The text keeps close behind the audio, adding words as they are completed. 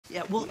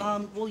Yeah,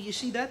 well, you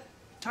see that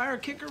tire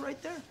kicker right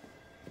there?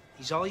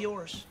 He's all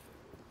yours.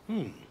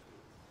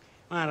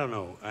 I don't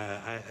know.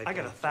 I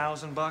got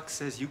 $1,000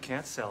 says you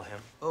can't sell him.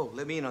 Oh,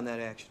 let me in on that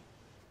action.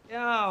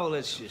 Yeah, well,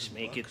 let's just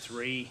make it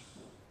 3.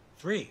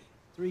 3.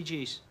 3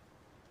 G's.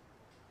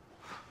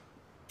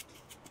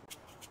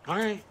 All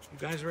right, you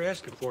guys are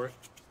asking for it.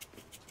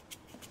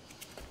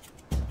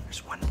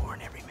 There's one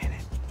born every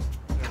minute.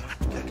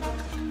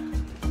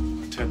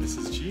 Ted, this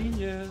is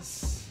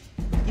genius.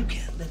 You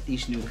can't let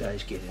these new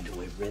guys get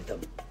into a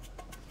rhythm.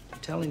 I'm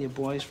telling you,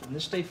 boys, from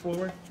this day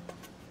forward,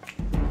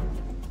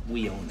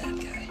 we own that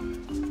guy.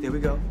 There we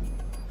go.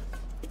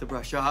 The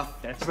brush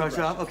off. That's the brush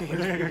the off. Okay,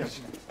 here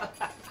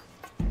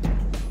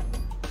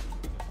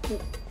we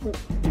go.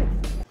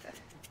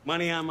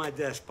 Money on my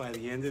desk by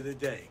the end of the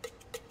day.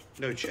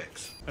 No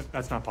checks.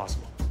 That's not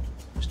possible.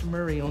 Mr.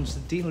 Murray owns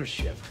the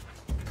dealership.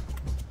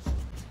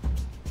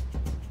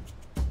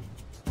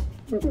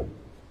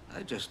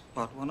 I just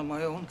bought one of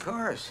my own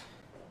cars.